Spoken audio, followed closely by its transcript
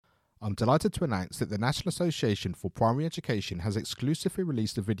I'm delighted to announce that the National Association for Primary Education has exclusively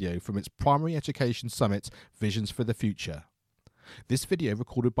released a video from its Primary Education Summit, Visions for the Future. This video,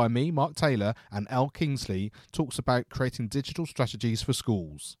 recorded by me, Mark Taylor, and Elle Kingsley, talks about creating digital strategies for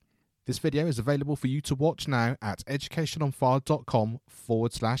schools. This video is available for you to watch now at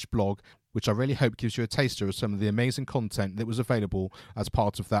educationonfire.com/blog, which I really hope gives you a taster of some of the amazing content that was available as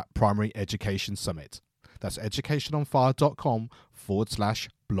part of that Primary Education Summit. That's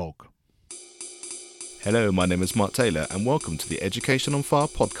educationonfire.com/blog. Hello, my name is Mark Taylor, and welcome to the Education on Fire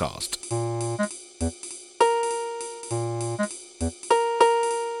podcast.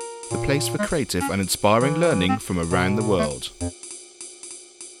 The place for creative and inspiring learning from around the world.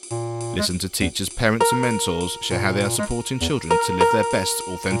 Listen to teachers, parents and mentors share how they are supporting children to live their best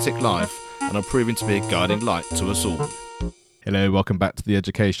authentic life and are proving to be a guiding light to us all. Hello, welcome back to the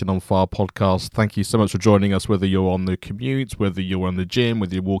Education on Fire podcast. Thank you so much for joining us, whether you're on the commute, whether you're on the gym,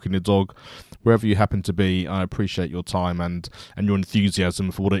 whether you're walking the dog, wherever you happen to be. I appreciate your time and your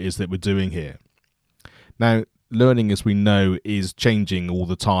enthusiasm for what it is that we're doing here. Now, learning, as we know, is changing all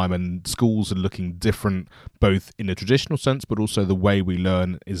the time, and schools are looking different, both in a traditional sense, but also the way we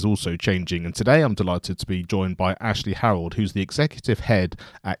learn is also changing. And today I'm delighted to be joined by Ashley Harold, who's the executive head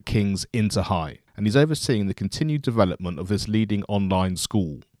at King's Interhigh, and he's overseeing the continued development of this leading online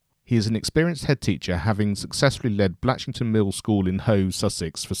school. He is an experienced head teacher, having successfully led Blatchington Mill School in Hove,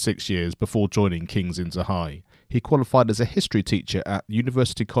 Sussex for 6 years before joining King's Interhigh. He qualified as a history teacher at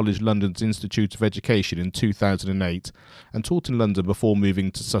University College London's Institute of Education in 2008 and taught in London before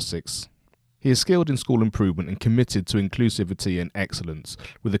moving to Sussex. He is skilled in school improvement and committed to inclusivity and excellence,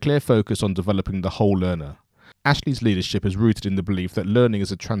 with a clear focus on developing the whole learner. Ashley's leadership is rooted in the belief that learning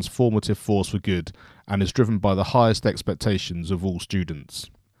is a transformative force for good and is driven by the highest expectations of all students.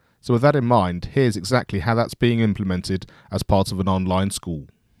 So with that in mind, here's exactly how that's being implemented as part of an online school.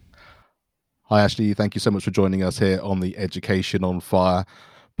 Hi Ashley, thank you so much for joining us here on the Education on Fire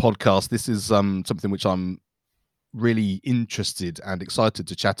podcast. This is something which I'm really interested and excited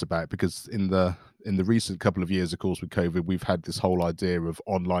to chat about, because in the recent couple of years, of course, with COVID, we've had this whole idea of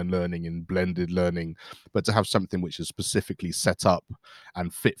online learning and blended learning, but to have something which is specifically set up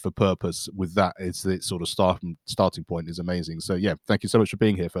and fit for purpose with that is the sort of starting point is amazing. So yeah, thank you so much for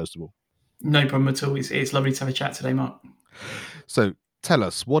being here, first of all. No problem at all. It's lovely to have a chat today, Mark. So tell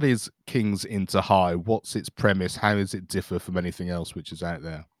us, what is King's Interhigh? What's its premise? How does it differ from anything else which is out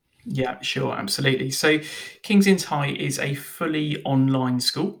there? Yeah, sure, absolutely. So King's Interhigh is a fully online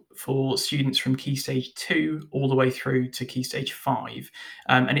school for students from Key Stage 2 all the way through to Key Stage 5.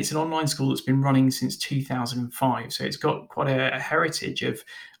 And it's an online school that's been running since 2005. So it's got quite a heritage of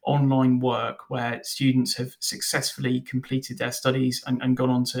online work where students have successfully completed their studies and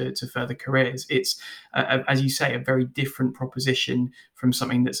gone on to further careers. It's, as you say, a very different proposition from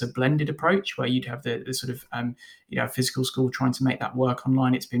something that's a blended approach where you'd have the sort of physical school trying to make that work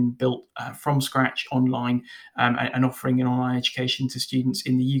online. It's been built from scratch online and offering an online education to students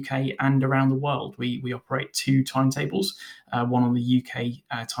in the UK and around the world. We operate 2 timetables, one on the UK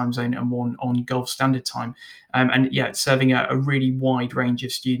time zone and one on Gulf Standard Time. It's serving a really wide range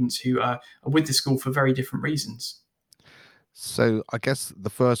of students who are with the school for very different reasons. So I guess the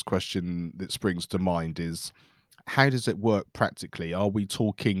first question that springs to mind is, how does it work practically? Are we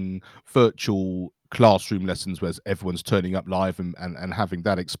talking virtual classroom lessons where everyone's turning up live and having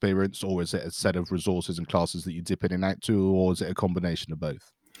that experience, or is it a set of resources and classes that you dip in and out to, or is it a combination of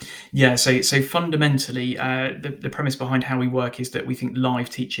both? Yeah, so fundamentally, the premise behind how we work is that we think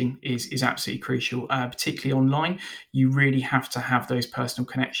live teaching is absolutely crucial, particularly online. You really have to have those personal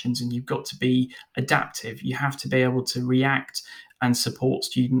connections, and you've got to be adaptive. You have to be able to react and support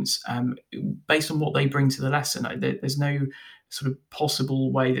students based on what they bring to the lesson. There's no sort of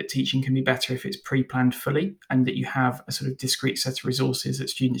possible way that teaching can be better if it's pre-planned fully and that you have a sort of discrete set of resources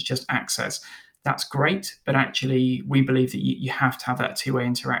that students just access. That's great, but actually we believe that you have to have that two-way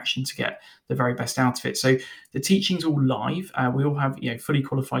interaction to get the very best out of it. So the teaching's all live. We all have fully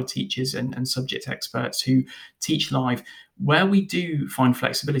qualified teachers and subject experts who teach live. Where we do find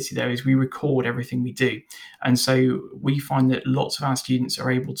flexibility, though, is we record everything we do. And so we find that lots of our students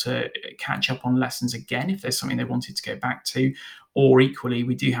are able to catch up on lessons again if there's something they wanted to go back to. Or equally,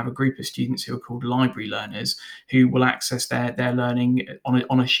 we do have a group of students who are called library learners who will access their learning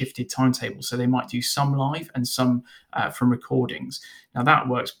on a shifted timetable. So they might do some live and some from recordings. Now that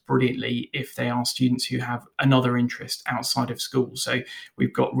works brilliantly if they are students who have another interest outside of school. So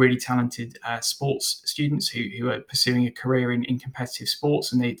we've got really talented sports students who are pursuing a career in competitive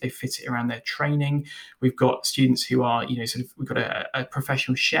sports, and they fit it around their training. We've got students who are, we've got a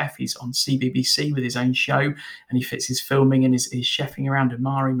professional chef. He's on CBBC with his own show, and he fits his filming and his chefing around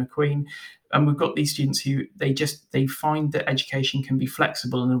Amari McQueen. And we've got these students who they find that education can be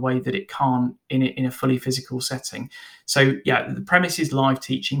flexible in a way that it can't in a fully physical setting. So yeah, the premise is live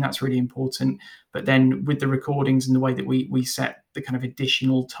teaching. That's really important. But then with the recordings and the way that we set the kind of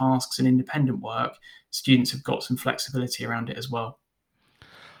additional tasks and independent work, students have got some flexibility around it as well.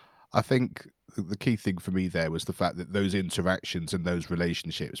 I think the key thing for me there was the fact that those interactions and those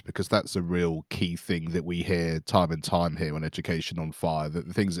relationships, because that's a real key thing that we hear time and time here on Education on Fire, that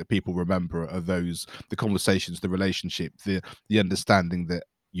the things that people remember are the conversations, the relationship, the understanding that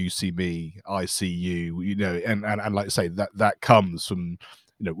you see me, I see you, and like I say, that comes from,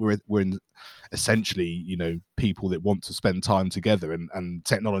 we're in essentially, people that want to spend time together, and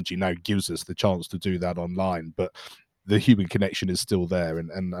technology now gives us the chance to do that online, but the human connection is still there,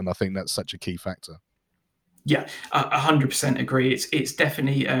 and I think that's such a key factor. Yeah, 100% agree. It's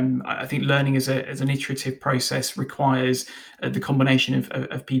definitely. I think learning as an iterative process requires the combination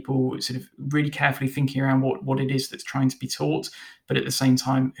of people sort of really carefully thinking around what it is that's trying to be taught, but at the same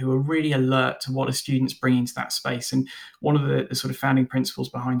time who are really alert to what a student's bringing to that space. And one of the sort of founding principles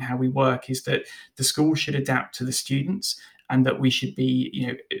behind how we work is that the school should adapt to the students, and that we should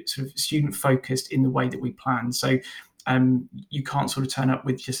be, sort of student focused in the way that we plan. So you can't sort of turn up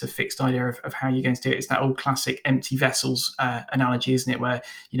with just a fixed idea of how you're going to do it. It's that old classic empty vessels analogy, isn't it? Where,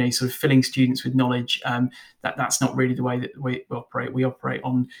 you're sort of filling students with knowledge. That's not really the way that we operate. We operate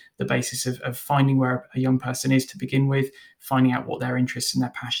on the basis of finding where a young person is to begin with, finding out what their interests and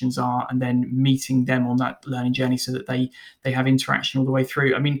their passions are, and then meeting them on that learning journey so that they have interaction all the way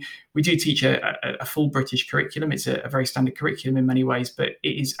through. I mean, we do teach a full British curriculum. It's a very standard curriculum in many ways, but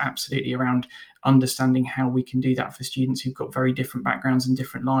it is absolutely around understanding how we can do that for students who've got very different backgrounds and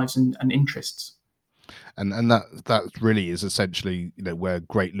different lives and interests. And that really is essentially, where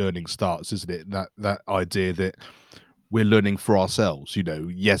great learning starts, isn't it? That idea that we're learning for ourselves.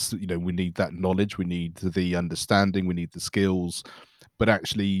 Yes, we need that knowledge, we need the understanding, we need the skills, but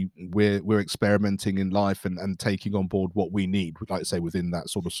actually we're experimenting in life and taking on board what we need, like I say, within that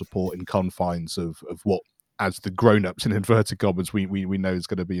sort of support and confines of what, as the grown-ups in inverted commas, we know is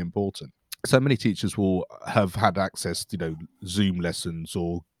going to be important. So many teachers will have had access to, Zoom lessons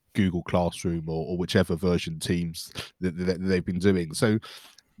or Google Classroom or whichever version Teams that they've been doing. So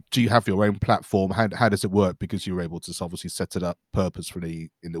do you have your own platform? How does it work? Because you're able to obviously set it up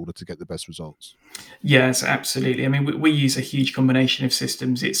purposefully in order to get the best results. Yes, absolutely. I mean, we use a huge combination of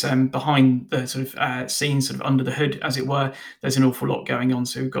systems. It's behind the sort of scenes, sort of under the hood, as it were. There's an awful lot going on.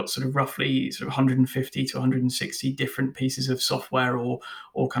 So we've got sort of roughly sort of 150 to 160 different pieces of software or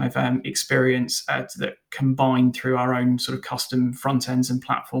kind of experience that combine through our own sort of custom front ends and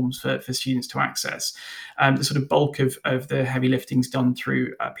platforms for students to access. The sort of bulk of the heavy lifting is done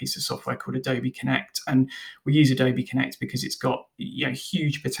through a piece of software called Adobe Connect, and we use Adobe Connect because it's got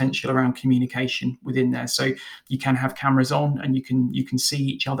huge potential around communication within there. So you can have cameras on and you can see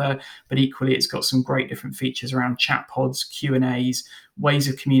each other, but equally it's got some great different features around chat pods, Q&As, ways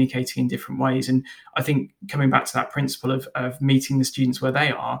of communicating in different ways. And I think coming back to that principle of meeting the students where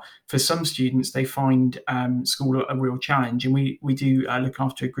they are, for some students they find school a real challenge, and we do look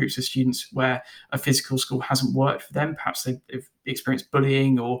after groups of students where a physical school hasn't worked for them. Perhaps they've experienced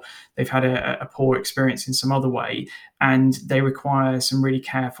bullying or they've had a poor experience in some other way, and they require some really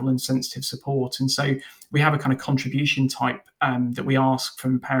careful and sensitive support. And so we have a kind of contribution type that we ask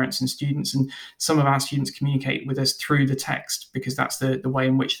from parents and students, and some of our students communicate with us through the text because that's the way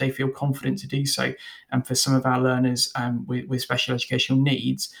in which they feel confident to do so. And for some of our learners with special educational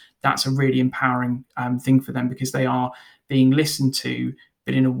needs, that's a really empowering thing for them because they are being listened to,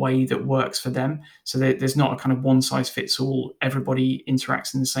 but in a way that works for them. So there's not a kind of one size fits all, everybody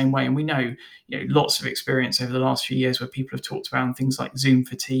interacts in the same way. And we know, lots of experience over the last few years where people have talked about things like Zoom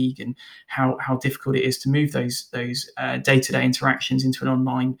fatigue and how difficult it is to move those day-to-day interactions into an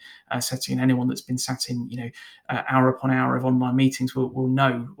online setting. And anyone that's been sat in, hour upon hour of online meetings will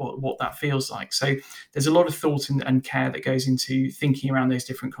know what that feels like. So there's a lot of thought and care that goes into thinking around those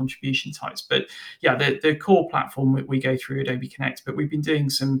different contribution types. But yeah, the core platform we go through Adobe Connect, but we've been doing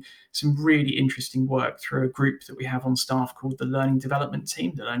some really interesting work through a group that we have on staff called the Learning Development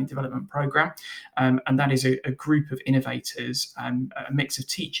Team, the Learning Development Programme. And that is a group of innovators, a mix of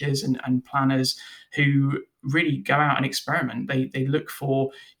teachers and planners who really go out and experiment. They look for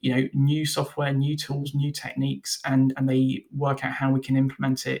new software, new tools, new techniques, and they work out how we can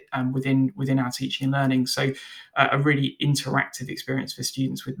implement it within our teaching and learning. So a really interactive experience for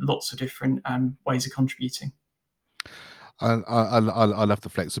students with lots of different ways of contributing. I love the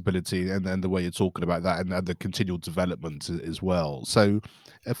flexibility and the way you're talking about that, and the continual development as well. So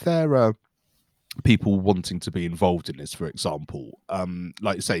if there are people wanting to be involved in this, for example,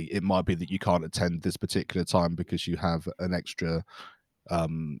 like you say, it might be that you can't attend this particular time because you have an extra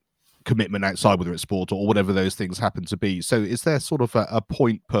commitment outside, whether it's sport or whatever those things happen to be. So is there sort of a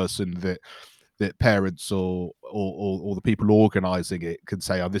point person that parents or the people organising it can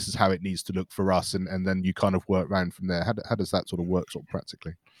say, oh, this is how it needs to look for us, and then you kind of work around from there? How does that sort of work sort of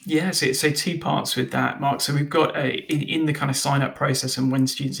practically? Yeah, so two parts with that, Mark. So we've got in the kind of sign up process, and when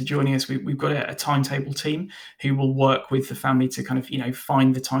students are joining us, we've got a timetable team who will work with the family to kind of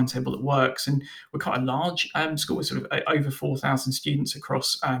find the timetable that works. And we're quite a large school, with sort of over 4,000 students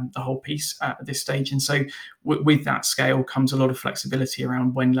across the whole piece at this stage. And so with that scale comes a lot of flexibility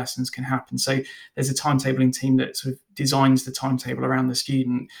around when lessons can happen. So there's a timetabling team that sort of designs the timetable around the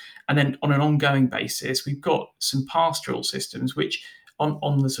student, and then on an ongoing basis, we've got some pastoral systems which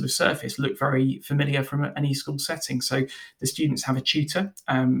on the sort of surface look very familiar from any school setting. So the students have a tutor,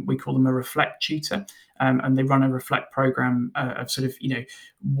 we call them a Reflect tutor, and they run a Reflect program of sort of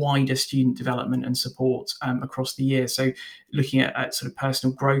wider student development and support across the year. So looking at sort of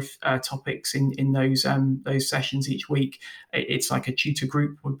personal growth topics in those sessions each week. It's like a tutor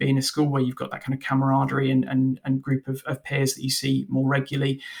group would be in a school where you've got that kind of camaraderie and group of peers that you see more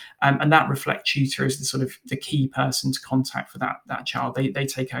regularly, and that Reflect tutor is the sort of the key person to contact for that child. They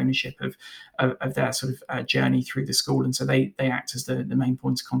take ownership of their sort of journey through the school, and so they act as the main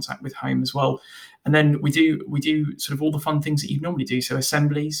point of contact with home as well. And then we do sort of all the fun things that you'd normally do. So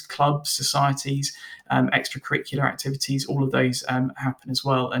assemblies, clubs, societies, extracurricular activities, all of those happen as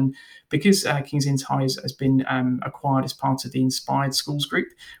well. And because King's Inns High has been acquired as part of the Inspired Schools Group,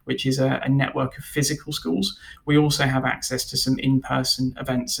 which is a network of physical schools, we also have access to some in-person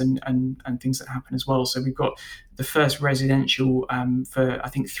events and things that happen as well. So we've got the first residential for I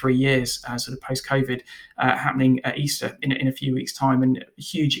think 3 years, sort of post-COVID, happening at Easter in a few weeks' time, and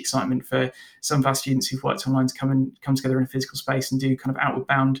huge excitement for some of our students who've worked online to come together in a physical space and do kind of outward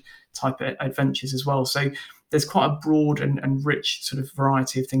bound type of adventures as well. So there's quite a broad and rich sort of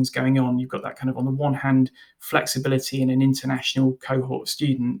variety of things going on. You've got that kind of, on the one hand, flexibility in an international cohort of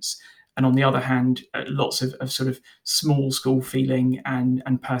students, and on the other hand, lots of sort of small school feeling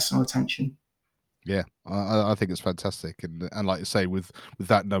and personal attention. Yeah, I think it's fantastic, and like you say, with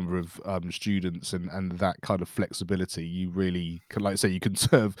that number of students and that kind of flexibility, you really can, like I say, you can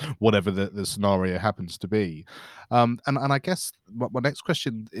serve whatever the scenario happens to be. And I guess my next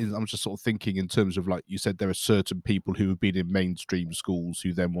question is, I'm just sort of thinking in terms of, like you said, there are certain people who have been in mainstream schools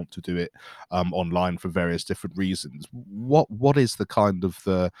who then want to do it online for various different reasons. What is the kind of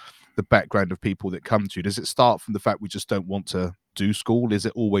the background of people that come to you? Does it start from the fact we just don't want to do school? Is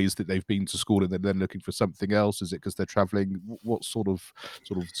it always that they've been to school and they're then looking for something else? Is it because they're traveling? What sort of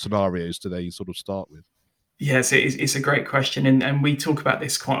scenarios do they sort of start with? Yes, it's a great question, and we talk about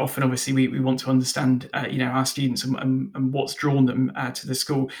this quite often. Obviously, we want to understand, our students and what's drawn them to the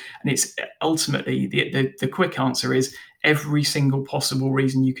school, and it's ultimately the quick answer is every single possible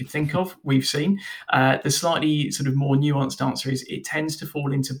reason you could think of, we've seen. The slightly sort of more nuanced answer is it tends to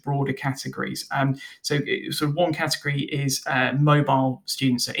fall into broader categories. So sort of one category is mobile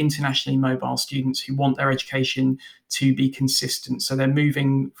students, so internationally mobile students who want their education to be consistent. So they're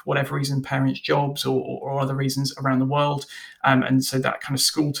moving for whatever reason, parents' jobs or other reasons around the world. And so that kind of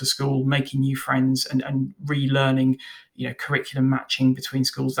school to school, making new friends and relearning, curriculum matching between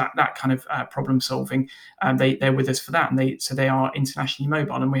schools, that kind of problem solving. They're with us for that, and they are internationally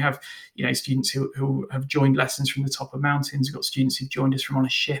mobile. And we have students who have joined lessons from the top of mountains. We've got students who've joined us from on a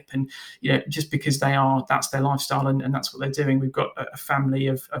ship, and just because that's their lifestyle and that's what they're doing. We've got a family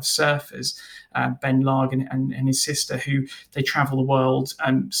of surfers, Ben Larg and his sister, who they travel the world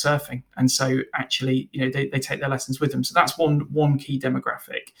surfing, and so actually they take their lessons with them. So that's one key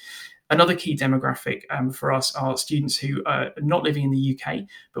demographic. Another key demographic for us are students who are not living in the UK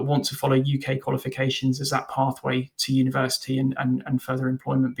but want to follow UK qualifications as that pathway to university and further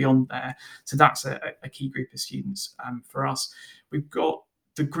employment beyond there. So that's a key group of students for us. We've got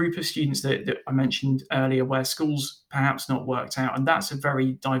the group of students that I mentioned earlier, where schools perhaps not worked out, and that's a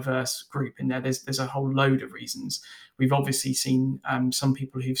very diverse group in there. There's a whole load of reasons. We've obviously seen some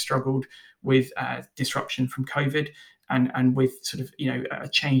people who've struggled with disruption from COVID, and with sort of a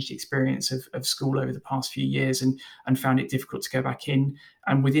changed experience of school over the past few years, and found it difficult to go back in.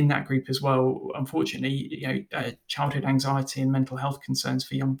 And within that group as well, unfortunately, childhood anxiety and mental health concerns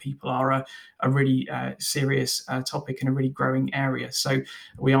for young people are a really serious topic and a really growing area. So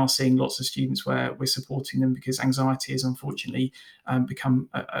we are seeing lots of students where we're supporting them because anxiety has unfortunately become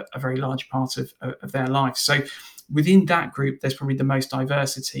a very large part of their life. So within that group, there's probably the most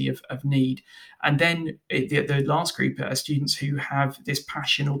diversity of need. And then the last group are students who have this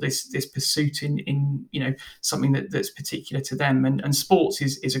passion or this pursuit in something that's particular to them. And sports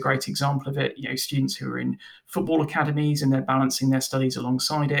is a great example of it. Students who are in football academies and they're balancing their studies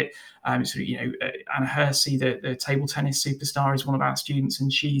alongside it. Anna Hersey, the table tennis superstar, is one of our students,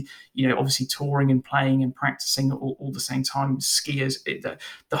 and she, obviously touring and playing and practicing all the same time. Skiers,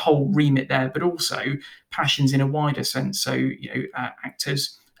 the whole remit there, but also passions in a wider sense. So,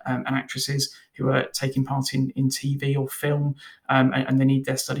 actors and actresses who are taking part in TV or film, and they need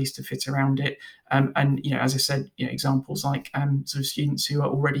their studies to fit around it. And as I said, examples like sort of students who are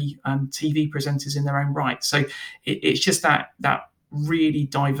already TV presenters in their own right. So it's just that really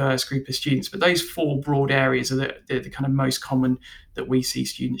diverse group of students. But those four broad areas are the kind of most common that we see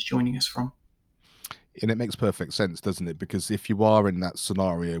students joining us from. And it makes perfect sense, doesn't it? Because if you are in that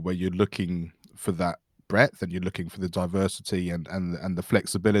scenario where you're looking for that breadth and you're looking for the diversity and the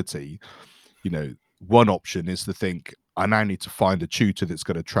flexibility, one option is to think, I now need to find a tutor that's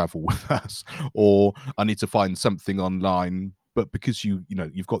going to travel with us, or I need to find something online. But because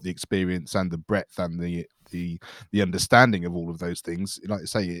you've got the experience and the breadth and the understanding of all of those things, like I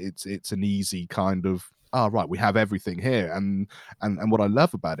say, it's an easy kind of, right, we have everything here. And what I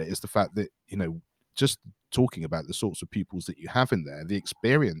love about it is the fact that, just talking about the sorts of pupils that you have in there, the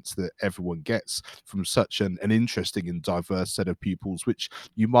experience that everyone gets from such an interesting and diverse set of pupils, which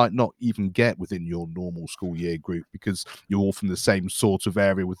you might not even get within your normal school year group, because you're all from the same sort of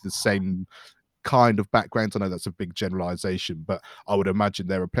area with the same kind of backgrounds. I know that's a big generalization, but I would imagine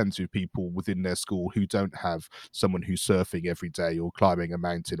there are plenty of people within their school who don't have someone who's surfing every day or climbing a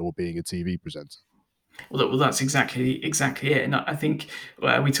mountain or being a TV presenter. Well, that's exactly it. And I think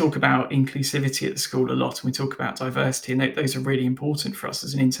we talk about inclusivity at the school a lot, and we talk about diversity, and those are really important for us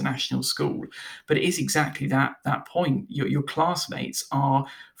as an international school. But it is exactly that point. Your classmates are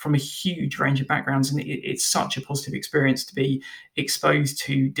from a huge range of backgrounds, and it's such a positive experience to be exposed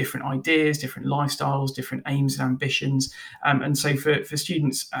to different ideas, different lifestyles, different aims and ambitions. And so for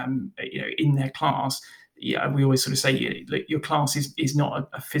students, in their class, we always sort of say your class is not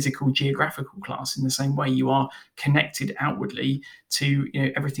a physical geographical class in the same way. You are connected outwardly to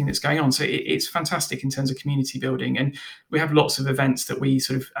everything that's going on. So it's fantastic in terms of community building, and we have lots of events that we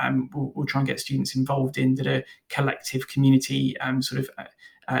sort of we'll try and get students involved in that are collective community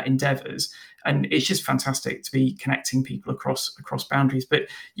endeavours. And it's just fantastic to be connecting people across boundaries. But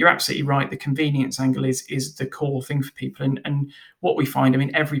you're absolutely right. The convenience angle is the core thing for people. And what we find,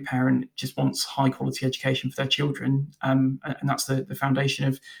 every parent just wants high quality education for their children. And that's the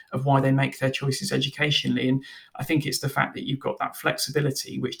foundation of why they make their choices educationally. And I think it's the fact that you've got that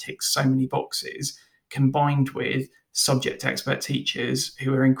flexibility, which ticks so many boxes, combined with subject expert teachers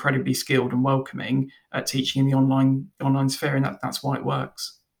who are incredibly skilled and welcoming at teaching in the online sphere. And that's why it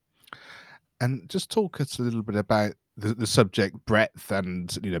works. And just talk us a little bit about the subject breadth,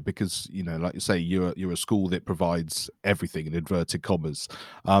 and because like you say, you're a school that provides everything in inverted commas.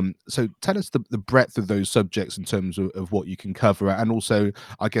 So tell us the breadth of those subjects in terms of what you can cover, and also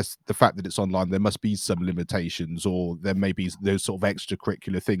I guess the fact that it's online, there must be some limitations, or there may be those sort of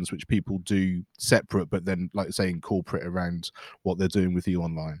extracurricular things which people do separate, but then, like you say, incorporate around what they're doing with you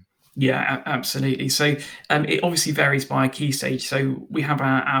online. Yeah, absolutely. So it obviously varies by key stage. So we have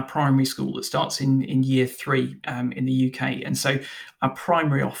our primary school that starts in year 3 in the UK. And so our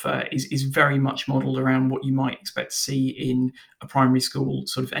primary offer is very much modelled around what you might expect to see in a primary school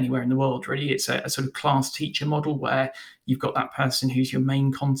sort of anywhere in the world, really. It's a sort of class teacher model where you've got that person who's your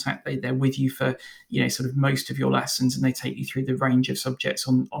main contact. They're with you for, sort of most of your lessons, and they take you through the range of subjects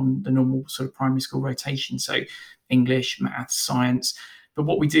on the normal sort of primary school rotation. So English, maths, science. But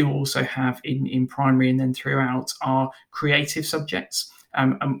what we do also have in primary and then throughout are creative subjects.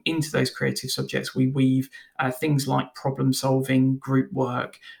 Into those creative subjects, we weave things like problem solving, group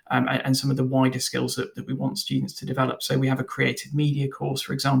work, and some of the wider skills that we want students to develop. So we have a creative media course,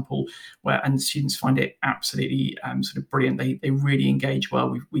 for example, and students find it absolutely sort of brilliant. They really engage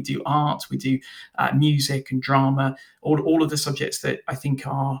well. We do art, we do music and drama. All of the subjects that I think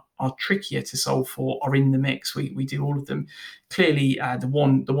are trickier to solve for are in the mix. We do all of them. Clearly, the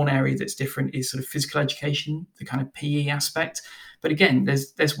one area that's different is sort of physical education, the kind of PE aspect. But again,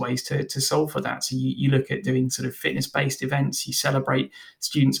 there's ways to solve for that. So you look at doing sort of fitness-based events. You celebrate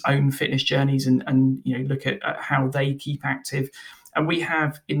students' own fitness journeys and look at how they keep active. And we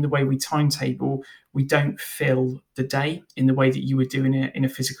have, in the way we timetable, we don't fill the day in the way that you would do in a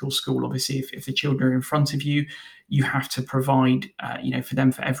physical school. Obviously, if the children are in front of you, you have to provide, for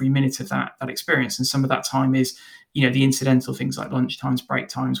them for every minute of that experience. And some of that time is, the incidental things like lunch times, break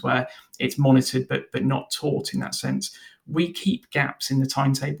times, where it's monitored but not taught in that sense. We keep gaps in the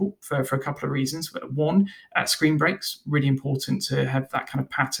timetable for a couple of reasons. One, screen breaks, really important to have that kind of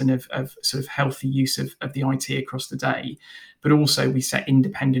pattern of sort of healthy use of the IT across the day. But also we set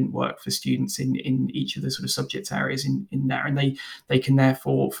independent work for students in each of the sort of subject areas in there. And they can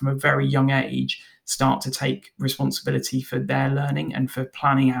therefore, from a very young age, start to take responsibility for their learning and for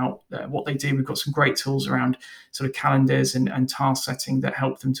planning out what they do. We've got some great tools around sort of calendars and task setting that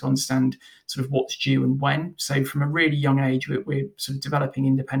help them to understand sort of what's due and when. So from a really young age, we're sort of developing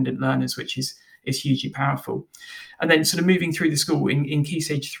independent learners, which is hugely powerful. And then sort of moving through the school in Key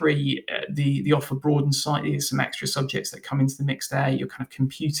Stage 3, the offer broadens slightly. There's some extra subjects that come into the mix there, your kind of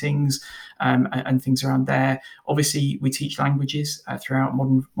computings and things around there. Obviously, we teach languages throughout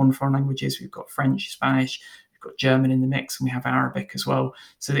modern foreign languages. We've got French, Spanish, we've got German in the mix, and we have Arabic as well.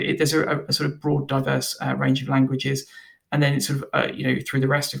 So there's a sort of broad, diverse range of languages. And then it's sort of, through the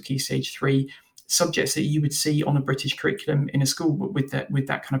rest of Key Stage 3, subjects that you would see on a British curriculum in a school with that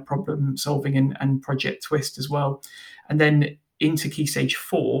kind of problem solving and project twist as well. And then into Key Stage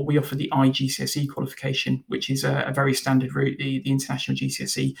 4, we offer the IGCSE qualification, which is a very standard route, the international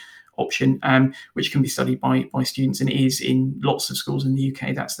GCSE option, which can be studied by students and is in lots of schools in the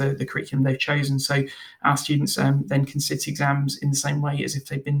UK. That's the curriculum they've chosen. So our students then can sit exams in the same way as if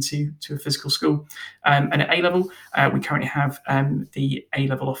they've been to a physical school. And at A-level, we currently have the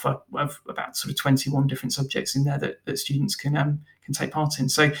A-level offer of about sort of 21 different subjects in there that students can take part in.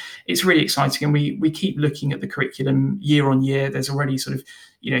 So it's really exciting, and we keep looking at the curriculum year on year. There's already sort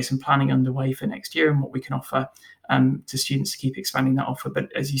of some planning underway for next year and what we can offer to students to keep expanding that offer. But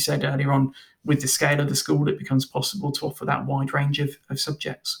as you said earlier on, with the scale of the school, it becomes possible to offer that wide range of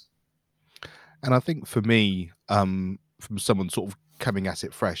subjects. And I think for me, from someone sort of coming at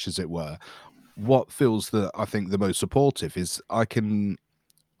it fresh, as it were, what feels that I think the most supportive is I can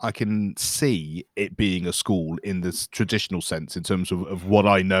see it being a school in this traditional sense in terms of what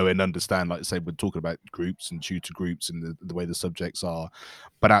I know and understand. Like I say, we're talking about groups and tutor groups and the way the subjects are,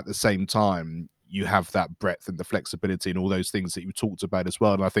 but at the same time, you have that breadth and the flexibility and all those things that you talked about as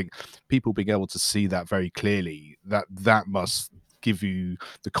well. And I think people being able to see that very clearly, that must give you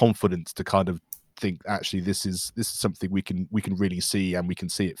the confidence to kind of think, actually, this is something we can really see, and we can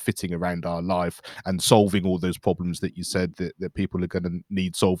see it fitting around our life and solving all those problems that you said that people are going to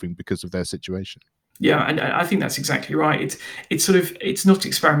need solving because of their situation. Yeah, and I think that's exactly right. It's not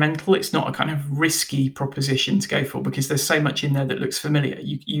experimental. It's not a kind of risky proposition to go for, because there's so much in there that looks familiar.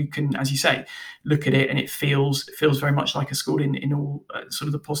 You can, as you say, look at it and it feels very much like a school in all sort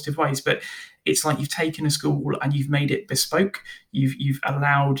of the positive ways. But it's like you've taken a school and you've made it bespoke. You've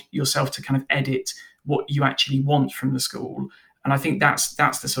allowed yourself to kind of edit what you actually want from the school. And I think that's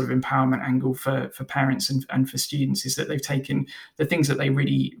the sort of empowerment angle for parents and for students, is that they've taken the things that they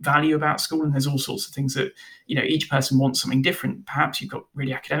really value about school, and there's all sorts of things that, each person wants something different. Perhaps you've got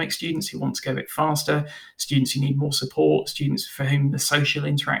really academic students who want to go a bit faster, students who need more support, students for whom the social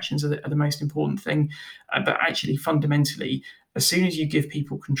interactions are the most important thing. But actually, fundamentally, as soon as you give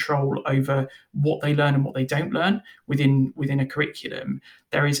people control over what they learn and what they don't learn within a curriculum,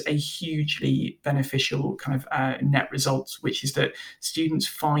 there is a hugely beneficial kind of net result, which is that students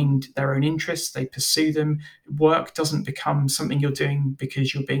find their own interests, they pursue them. Work doesn't become something you're doing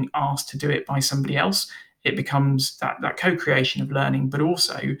because you're being asked to do it by somebody else. It becomes that co-creation of learning, but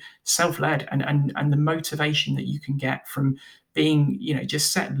also self-led, and the motivation that you can get from being,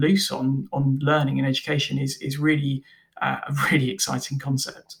 just set loose on learning and education is really a really exciting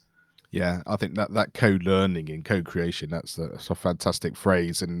concept. Yeah, I think that co-learning and co-creation, that's a fantastic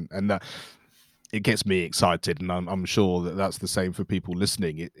phrase, and that it gets me excited, and I'm sure that's the same for people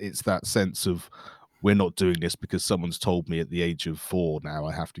listening. It's that sense of we're not doing this because someone's told me at the age of 4 now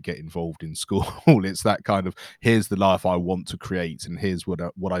I have to get involved in school. It's that kind of, here's the life I want to create, and here's what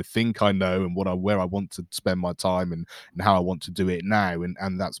I think I know, and where I want to spend my time, and how I want to do it now,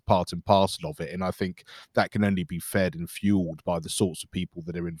 and that's part and parcel of it. And I think that can only be fed and fueled by the sorts of people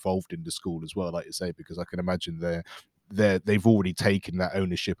that are involved in the school as well, like you say, because I can imagine they've already taken that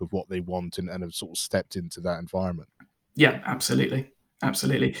ownership of what they want, and have sort of stepped into that environment. Yeah, absolutely.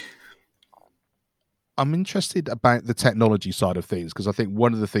 I'm interested about the technology side of things, because I think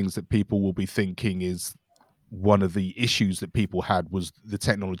one of the things that people will be thinking is, one of the issues that people had was the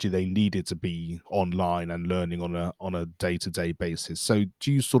technology they needed to be online and learning on a day-to-day basis. So do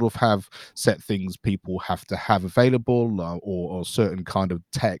you sort of have set things people have to have available, or certain kind of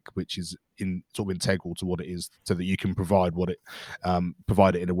tech which is in sort of integral to what it is, so that you can provide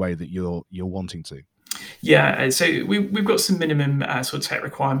provide it in a way that you're wanting to? Yeah, so we've got some minimum sort of tech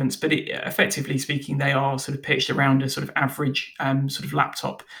requirements, but effectively speaking, they are sort of pitched around a sort of average sort of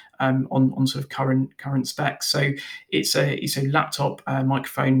laptop on sort of current specs. So it's a laptop,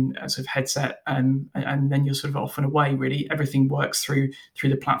 microphone, sort of headset, and then you're sort of off and away. Really, everything works through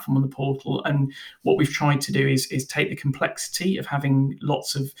the platform on the portal. And what we've tried to do is take the complexity of having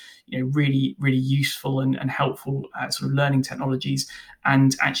lots of really useful and helpful sort of learning technologies,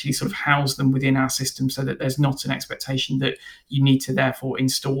 and actually sort of house them within our system, so that there's not an expectation that you need to therefore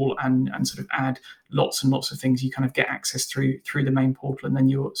install and sort of add lots and lots of things. You kind of get access through the main portal, and then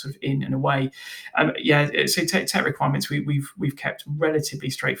you're sort of in and away. So tech requirements we've kept relatively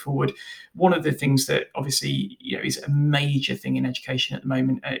straightforward. One of the things that obviously is a major thing in education at the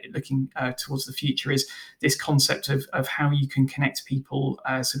moment, looking towards the future, is this concept of how you can connect people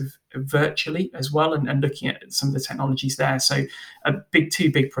sort of virtually as well, and looking at some of the technologies there. So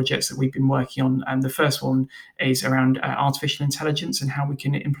two big projects that we've been working on, and the first one is around artificial intelligence and how we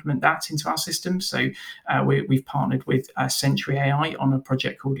can implement that into our system. So we've partnered with Century AI on a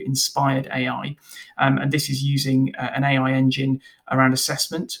project called Inspired AI, and this is using an AI engine around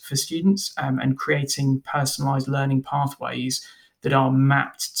assessment for students, and creating personalized learning pathways that are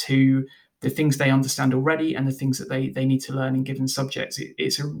mapped to the things they understand already and the things that they need to learn in given subjects.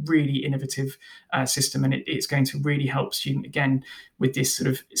 It's a really innovative system, and it's going to really help students, again, with this sort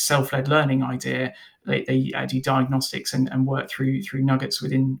of self-led learning idea. They do diagnostics and work through nuggets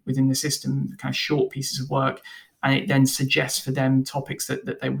within the system, kind of short pieces of work, and it then suggests for them topics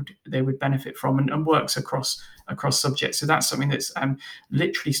that they would benefit from, and works across subjects. So that's something that's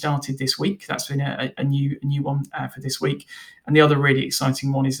literally started this week. That's been a new one for this week. And the other really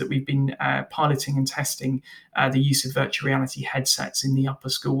exciting one is that we've been piloting and testing the use of virtual reality headsets in the upper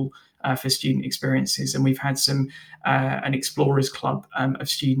school for student experiences. And we've had an explorers club of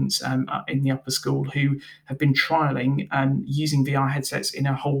students in the upper school who have been trialing using VR headsets in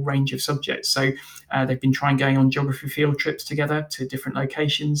a whole range of subjects. So they've been trying going on geography field trips together to different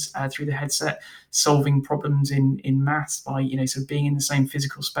locations through the headset, solving problems in maths by sort of being in the same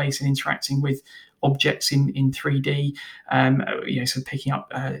physical space and interacting with objects in 3D, so picking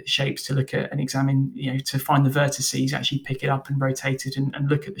up shapes to look at and examine, to find the vertices, actually pick it up and rotate it and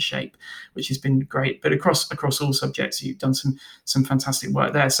look at the shape, which has been great. But across all subjects, you've done some fantastic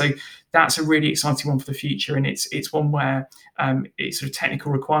work there. So that's a really exciting one for the future, and it's one where it's sort of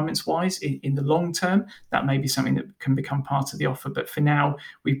technical requirements wise, in the long term, that may be something that can become part of the offer. But for now,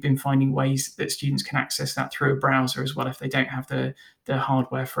 we've been finding ways that students can access that through a browser as well if they don't have the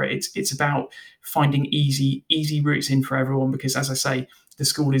hardware for it. It's about finding easy routes in for everyone, because, as I say, the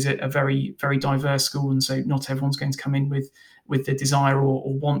school is a very, very diverse school, and so not everyone's going to come in with the desire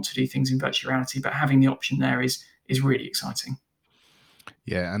or want to do things in virtual reality. But having the option there is really exciting.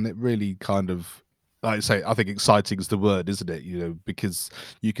 Yeah, and it really kind of, like I say, I think exciting is the word, isn't it? Because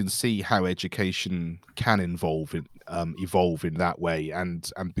you can see how education can evolve in that way,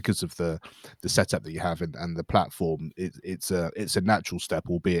 and because of the setup that you have, and the platform, it's a natural step,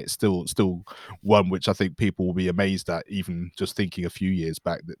 albeit still one which I think people will be amazed at, even just thinking a few years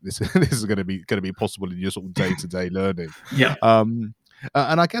back, that this this is going to be possible in your sort of day-to-day learning. Yeah.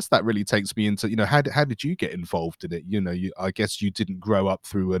 And I guess that really takes me into, how did you get involved in it? I guess you didn't grow up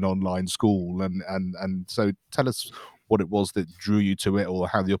through an online school, and so tell us what it was that drew you to it, or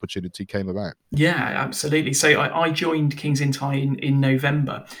how the opportunity came about. Yeah, absolutely. So I joined King's Intai in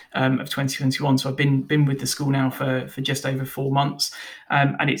November of 2021. So I've been with the school now for just over 4 months,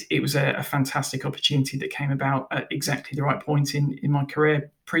 and it was a fantastic opportunity that came about at exactly the right point in my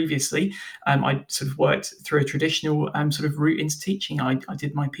career. Previously, I sort of worked through a traditional sort of route into teaching. I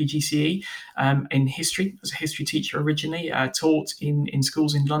did my PGCE in history. I was a history teacher originally, taught in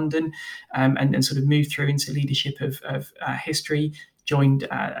schools in London, and sort of moved through into leadership of history, joined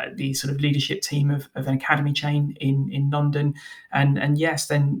the sort of leadership team of an academy chain in London, and yes,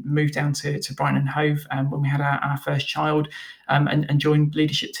 then moved down to Brighton and Hove when we had our first child, and joined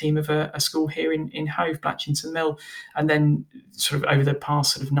leadership team of a school here in Hove, Blatchington Mill, and then sort of over the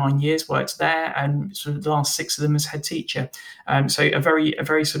past sort of 9 years worked there, and sort of the last 6 of them as head teacher. So a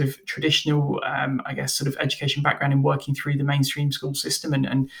very sort of traditional, I guess, sort of education background in working through the mainstream school system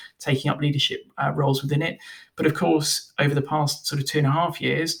and taking up leadership roles within it. But of course, over the past sort of 2.5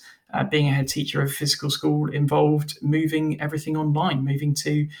 years, being a head teacher of a physical school involved moving everything online, moving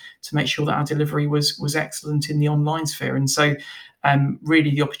to make sure that our delivery was excellent in the online sphere. And so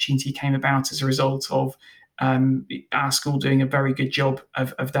really the opportunity came about as a result of our school doing a very good job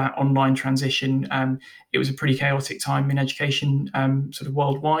of that online transition. It was a pretty chaotic time in education sort of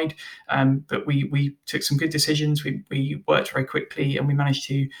worldwide, but we took some good decisions. We worked very quickly, and we managed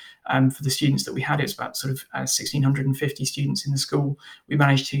to, for the students that we had, it's about sort of 1,650 students in the school. We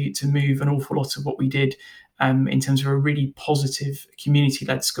managed to move an awful lot of what we did in terms of a really positive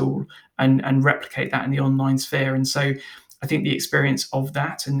community-led school and replicate that in the online sphere. And so I think the experience of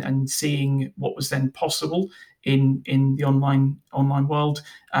that and seeing what was then possible in the online world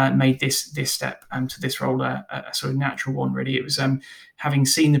made this step to this role a sort of natural one. Really, it was having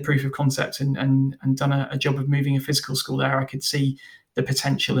seen the proof of concept and done a job of moving a physical school there. I could see the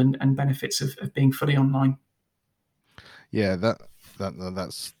potential and benefits of being fully online. Yeah,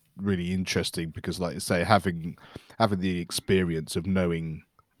 that's really interesting because, like you say, having the experience of knowing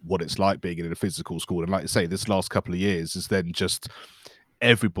what it's like being in a physical school, and like you say, this last couple of years is then just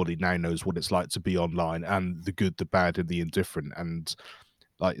everybody now knows what it's like to be online, and the good, the bad, and the indifferent. And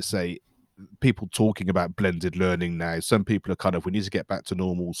like you say, people talking about blended learning now, some people are kind of, we need to get back to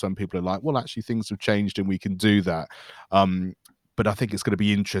normal. Some people are like, well, actually things have changed and we can do that. But I think it's going to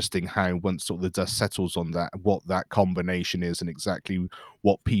be interesting how, once sort of the dust settles on that, what that combination is and exactly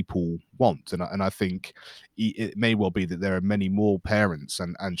what people want. And I think it may well be that there are many more parents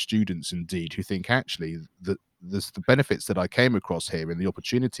and students indeed who think actually that the benefits that I came across here and the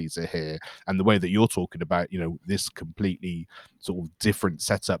opportunities are here, and the way that you're talking about, this completely sort of different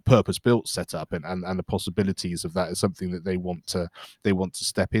setup, purpose-built setup, and the possibilities of that is something that they want to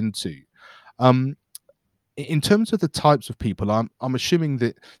step into. In terms of the types of people, I'm assuming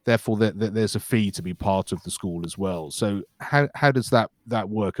that therefore that there's a fee to be part of the school as well. So how does that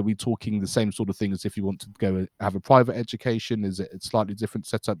work? Are we talking the same sort of thing as if you want to go and have a private education? Is it a slightly different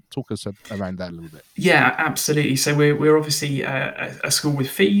setup? Talk us around that a little bit. Yeah, absolutely. So we're obviously a school with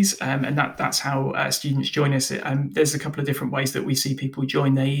fees, and that's how students join us. There's a couple of different ways that we see people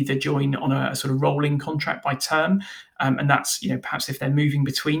join. They either join on a sort of rolling contract by term, and that's perhaps if they're moving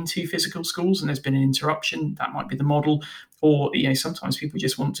between 2 physical schools and there's been an interruption, that might be the model. Or sometimes people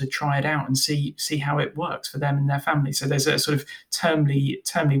just want to try it out and see how it works for them and their family. So there's a sort of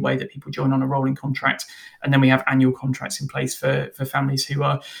termly way that people join on a rolling contract, and then we have annual contracts in place for families who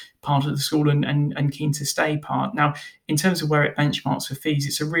are part of the school and keen to stay part. Now, in terms of where it benchmarks for fees,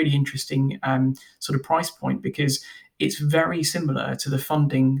 it's a really interesting sort of price point, because it's very similar to the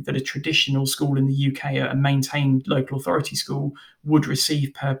funding that a traditional school in the UK, a maintained local authority school, would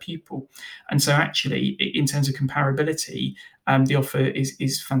receive per pupil. And so actually, in terms of comparability, the offer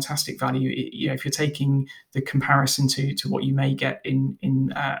is fantastic value. If you're taking the comparison to what you may get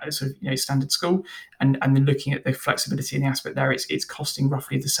in a sort of standard school, and then looking at the flexibility in the aspect there, it's costing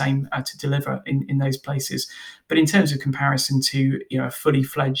roughly the same to deliver in those places. But in terms of comparison to a fully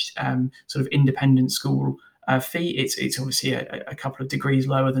fledged sort of independent school fee, it's obviously a couple of degrees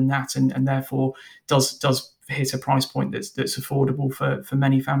lower than that, and therefore does hit a price point that's affordable for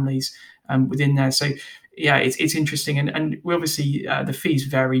many families within there. So yeah, it's interesting, and we obviously the fees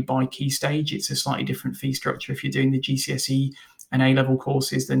vary by key stage. It's a slightly different fee structure if you're doing the GCSE and A-level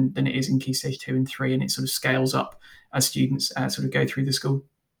courses than it is in key stage 2 and 3, and it sort of scales up as students sort of go through the school.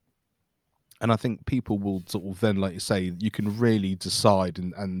 And I think people will sort of then, like you say, you can really decide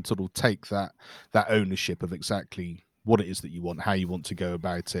and sort of take that ownership of exactly what it is that you want, how you want to go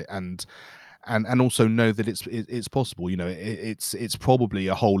about it, and also know that it's possible. It's probably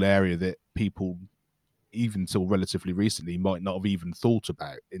a whole area that people, even till relatively recently, might not have even thought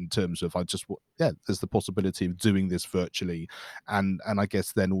about, in terms of there's the possibility of doing this virtually, and I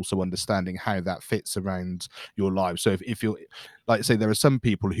guess then also understanding how that fits around your life. So if you're, like I say, there are some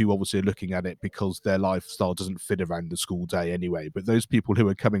people who obviously are looking at it because their lifestyle doesn't fit around the school day anyway. But those people who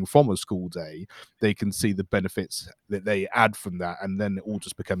are coming from a school day, they can see the benefits that they add from that, and then it all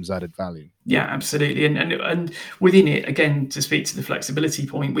just becomes added value. Yeah, absolutely. And within it, again, to speak to the flexibility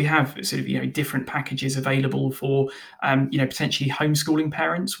point, we have sort of, different packages available for, potentially homeschooling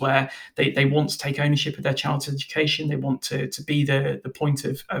parents where they want to take ownership of their child's education. They want to be the point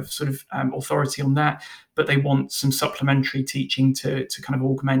of sort of authority on that, but they want some supplementary teaching to kind of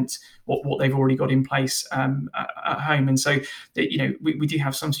augment what they've already got in place at home. And so, we do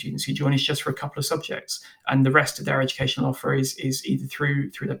have some students who join us just for a couple of subjects, and the rest of their educational offer is either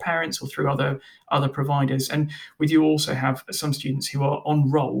through their parents or through other providers. And we do also have some students who are on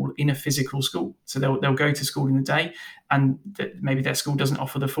roll in a physical school, so they'll go to school in the day, and maybe their school doesn't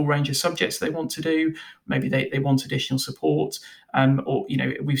offer the full range of subjects they want to do. Maybe they want additional support, or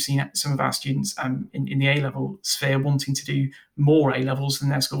we've seen some of our students in the A-level sphere wanting to do more A-levels than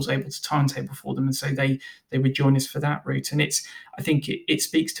their school's able to timetable for them, and so they would join us for that route. And I think it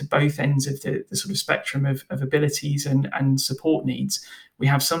speaks to both ends of the sort of spectrum of abilities and support needs. We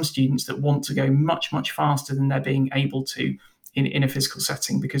have some students that want to go much faster than they're being able to in a physical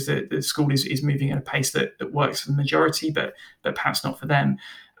setting, because the school is moving at a pace that works for the majority, but perhaps not for them.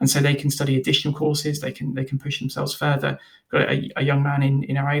 And so they can study additional courses, they can push themselves further. Got a young man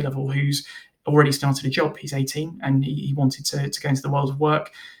in our A-level who's already started a job. He's 18 and he wanted to go into the world of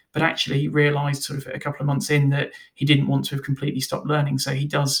work, but actually realised sort of a couple of months in that he didn't want to have completely stopped learning. So he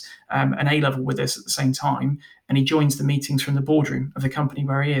does an A-level with us at the same time, and he joins the meetings from the boardroom of the company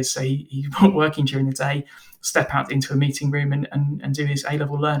where he is. So he's working during the day, step out into a meeting room and do his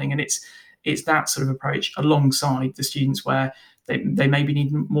A-level learning. And it's that sort of approach alongside the students where they maybe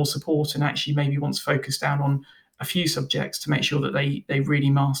need more support and actually maybe want to focus down on a few subjects to make sure that they really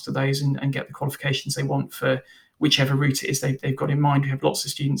master those and get the qualifications they want for whichever route it is they've got in mind. We have lots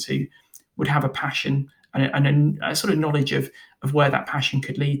of students who would have a passion and a sort of knowledge of where that passion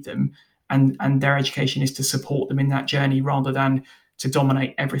could lead them, and their education is to support them in that journey rather than to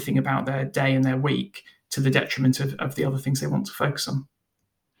dominate everything about their day and their week to the detriment of the other things they want to focus on.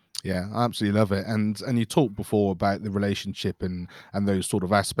 Yeah, I absolutely love it. And you talked before about the relationship and those sort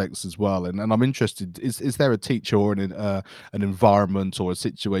of aspects as well. And I'm interested, is there a teacher or an environment or a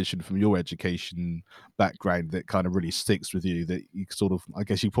situation from your education background that kind of really sticks with you, that you sort of, I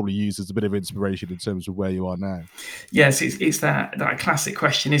guess you probably use as a bit of inspiration in terms of where you are now? Yes, it's that classic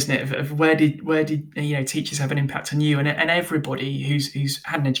question, isn't it? Of where did teachers have an impact on you? And everybody who's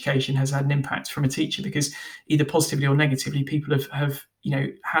had an education has had an impact from a teacher, because either positively or negatively, people have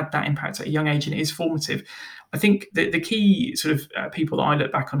had that impact at a young age, and it is formative. I think the key sort of people that I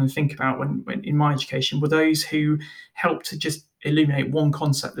look back on and think about when in my education were those who helped to just illuminate one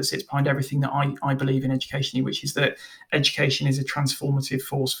concept that sits behind everything that I believe in education, which is that education is a transformative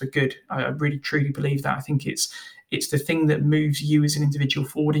force for good. I really truly believe that. I think it's the thing that moves you as an individual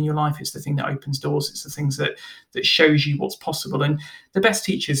forward in your life. It's the thing that opens doors. It's the things that shows you what's possible. And the best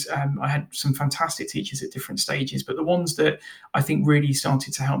teachers, I had some fantastic teachers at different stages, but the ones that I think really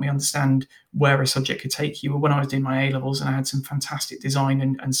started to help me understand where a subject could take you were when I was doing my A-levels, and I had some fantastic design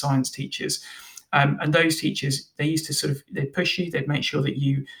and science teachers. And those teachers, they used to they'd push you, they'd make sure that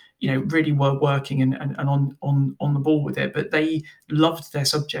you really were working and on the ball with it, but they loved their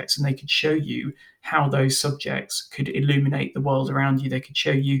subjects, and they could show you how those subjects could illuminate the world around you. They could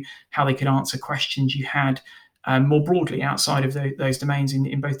show you how they could answer questions you had more broadly outside of those domains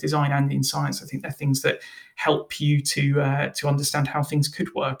in both design and in science. I think they're things that help you to understand how things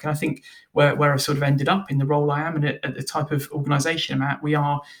could work. And I think where I've sort of ended up in the role I am and at the type of organisation I'm at, we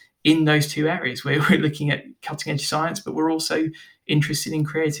are in those two areas where we're looking at cutting edge science, but we're also interested in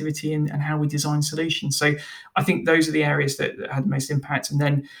creativity and how we design solutions. So I think those are the areas that had the most impact. And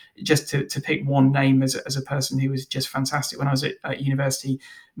then just to pick one name as a person who was just fantastic when I was at university,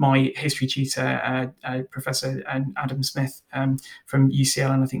 my history tutor, Professor Adam Smith from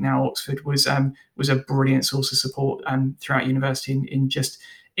UCL, and I think now Oxford, was a brilliant source of support throughout university in just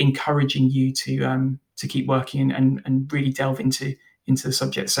encouraging you to keep working and really delve into the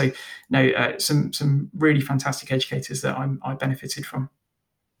subject. So some really fantastic educators that I benefited from.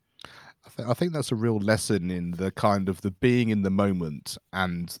 I think that's a real lesson in the kind of the being in the moment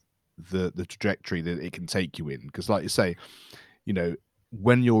and the trajectory that it can take you in. Because like you say,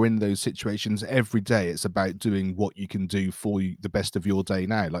 when you're in those situations every day, it's about doing what you can do for the best of your day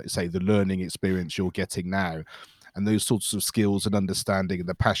now. Like you say, the learning experience you're getting now, and those sorts of skills and understanding and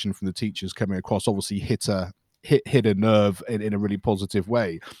the passion from the teachers coming across obviously hit a hit a nerve in a really positive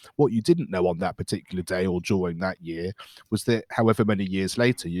way. What you didn't know on that particular day or during that year was that however many years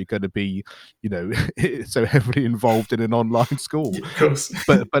later you're going to be, so heavily involved in an online school. Yeah, of course.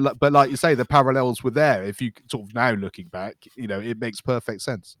 But like you say, the parallels were there. If you sort of now looking back, it makes perfect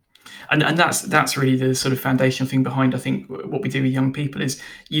sense. And that's really the sort of foundational thing behind, I think, what we do with young people is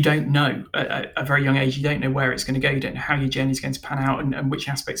you don't know at a very young age, you don't know where it's going to go, you don't know how your journey is going to pan out and which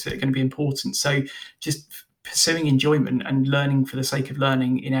aspects of it are going to be important. So just pursuing enjoyment and learning for the sake of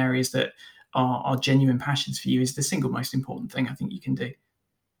learning in areas that are genuine passions for you is the single most important thing I think you can do.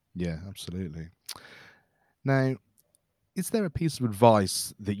 Yeah, absolutely. Now, is there a piece of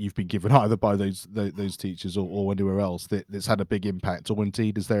advice that you've been given either by those teachers or anywhere else that's had a big impact, or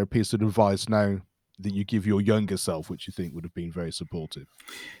indeed is there a piece of advice now that you give your younger self which you think would have been very supportive?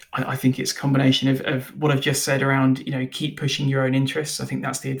 I think it's a combination of what I've just said around, keep pushing your own interests. I think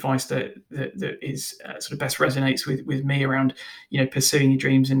that's the advice that is sort of best resonates with me around, pursuing your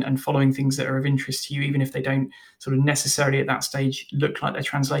dreams and following things that are of interest to you, even if they don't sort of necessarily at that stage look like they're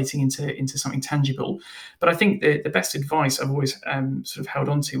translating into something tangible. But I think the best advice I've always sort of held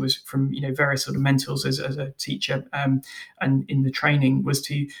on to was from, various sort of mentors as a teacher and in the training was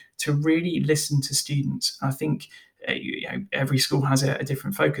to really listen to students. I think every school has a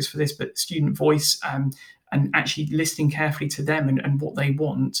different focus for this, but student voice and actually listening carefully to them and what they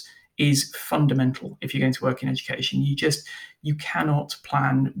want is fundamental if you're going to work in education. You cannot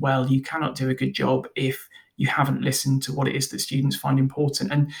plan well, you cannot do a good job if you haven't listened to what it is that students find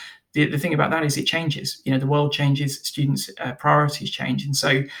important. And the thing about that is it changes. The world changes, students' priorities change, and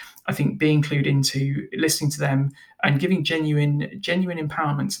so I think being clued into listening to them and giving genuine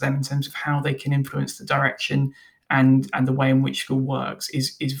empowerment to them in terms of how they can influence the direction and the way in which school works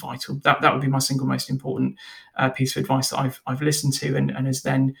is vital. That would be my single most important piece of advice that I've listened to and has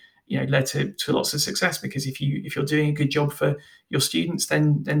then led to lots of success. Because if you're doing a good job for your students,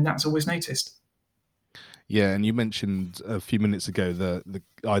 then that's always noticed. Yeah, and you mentioned a few minutes ago the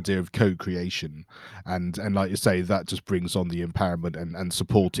idea of co-creation, and like you say, that just brings on the empowerment and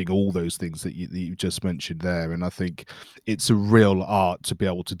supporting all those things that you just mentioned there. And I think it's a real art to be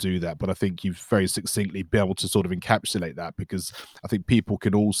able to do that. But I think you've very succinctly been able to sort of encapsulate that, because I think people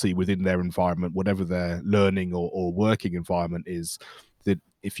can all see within their environment, whatever their learning or working environment is, that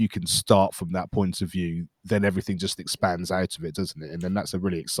if you can start from that point of view, then everything just expands out of it, doesn't it? And then that's a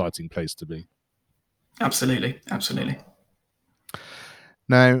really exciting place to be. Absolutely.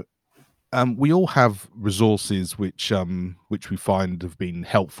 Now, we all have resources which we find have been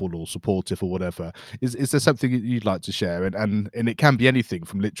helpful or supportive or whatever. Is there something you'd like to share? And it can be anything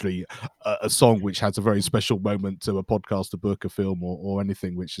from literally a song which has a very special moment to a podcast, a book, a film, or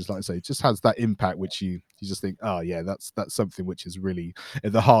anything which is, like I say, just has that impact which you just think, oh yeah, that's something which is really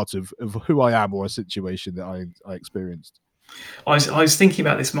at the heart of who I am or a situation that I experienced. I was thinking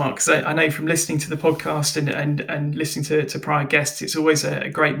about this, Mark, because I know from listening to the podcast and listening to prior guests, it's always a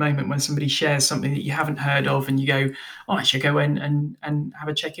great moment when somebody shares something that you haven't heard of and you go, oh, I should go in and have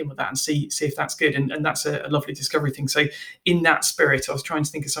a check-in with that and see if that's good. And that's a lovely discovery thing. So in that spirit, I was trying to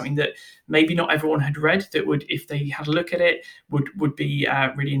think of something that maybe not everyone had read that would, if they had a look at it, would be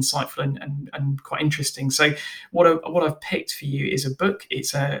really insightful and quite interesting. So what I've picked for you is a book.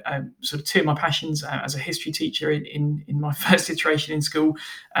 It's a sort of two of my passions as a history teacher in my first iteration in school.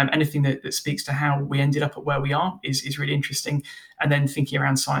 Anything that speaks to how we ended up at where we are is really interesting. And then thinking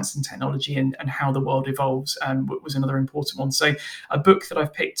around science and technology and how the world evolves was another important one. So a book that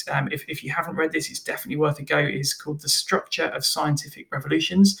I've picked, if you haven't read this, it's definitely worth a go, is called The Structure of Scientific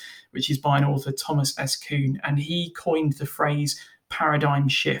Revolutions, which is by an author, Thomas S. Kuhn. And he coined the phrase paradigm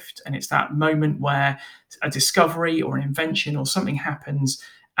shift. And it's that moment where a discovery or an invention or something happens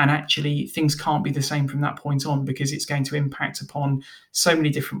and actually things can't be the same from that point on, because it's going to impact upon so many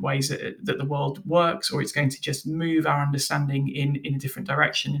different ways that the world works, or it's going to just move our understanding in a different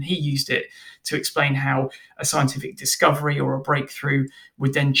direction. And he used it to explain how a scientific discovery or a breakthrough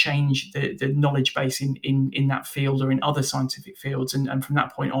would then change the knowledge base in that field or in other scientific fields. And from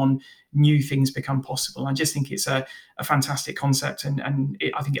that point on, new things become possible. I just think it's a fantastic concept, and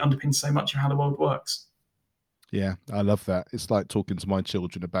I think it underpins so much of how the world works. Yeah, I love that. It's like talking to my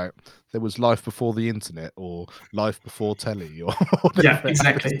children about there was life before the internet or life before telly or yeah,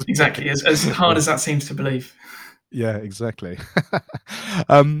 exactly. As hard as that seems to believe. Yeah, exactly.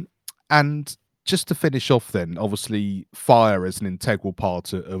 And just to finish off then, obviously fire is an integral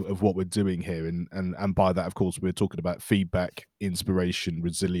part of what we're doing here. And by that, of course, we're talking about feedback, inspiration,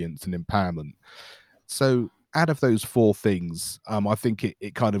 resilience, and empowerment. So out of those four things, I think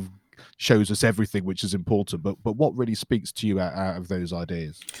it kind of shows us everything which is important. But what really speaks to you out of those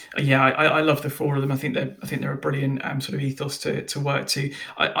ideas? Yeah, I love the four of them. I think they're a brilliant sort of ethos to work to.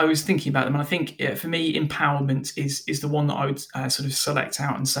 I was thinking about them, and I think for me, empowerment is the one that I would sort of select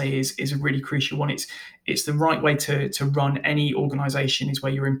out and say is a really crucial one. It's the right way to run any organisation, is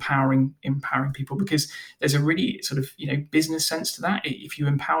where you're empowering people, because there's a really sort of business sense to that. If you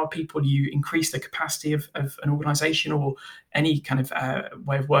empower people, you increase the capacity of an organisation or any kind of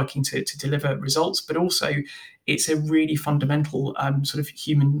way of working to deliver results, but also it's a really fundamental sort of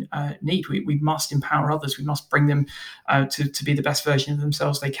human need. We must empower others. We must bring them to be the best version of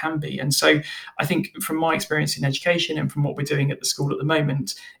themselves they can be. And so I think from my experience in education and from what we're doing at the school at the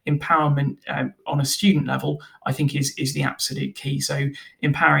moment, empowerment on a student level, I think is the absolute key. So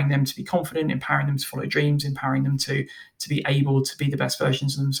empowering them to be confident, empowering them to follow dreams, empowering them to be able to be the best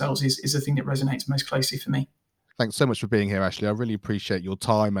versions of themselves is the thing that resonates most closely for me. Thanks so much for being here, Ashley. I really appreciate your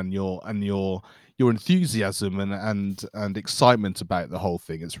time and your enthusiasm and excitement about the whole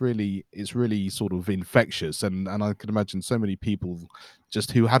thing. It's really sort of infectious, and I can imagine so many people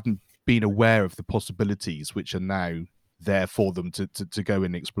just who hadn't been aware of the possibilities which are now there for them to go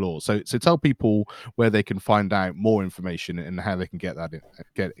and explore. So tell people where they can find out more information and how they can get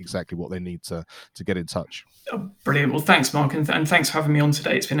exactly what they need to get in touch. Oh, brilliant. Well, thanks, Mark, and thanks for having me on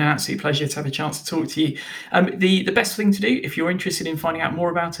today. It's been an absolute pleasure to have a chance to talk to you. The best thing to do, if you're interested in finding out more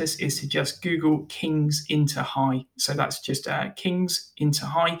about us, is to just Google Kings Inter High. So that's just Kings Inter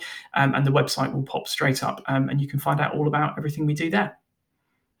High, and the website will pop straight up, and you can find out all about everything we do there.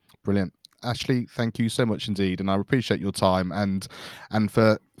 Brilliant. Ashley, thank you so much indeed, and I appreciate your time and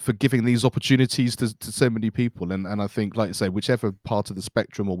for giving these opportunities to so many people. And I think, like you say, whichever part of the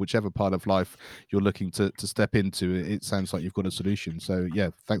spectrum or whichever part of life you're looking to step into, it sounds like you've got a solution. So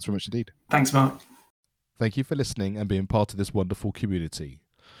yeah, thanks very much indeed. Thanks, Mark. Thank you for listening and being part of this wonderful community.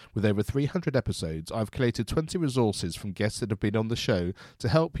 With over 300 episodes, I've collated 20 resources from guests that have been on the show to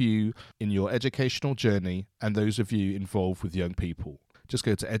help you in your educational journey and those of you involved with young people. Just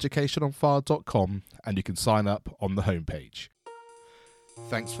go to educationonfire.com and you can sign up on the homepage.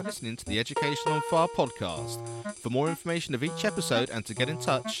 Thanks for listening to the Education on Fire podcast. For more information of each episode and to get in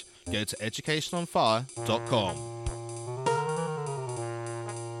touch, go to educationonfire.com.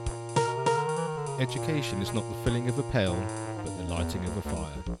 Education is not the filling of a pail, but the lighting of a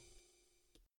fire.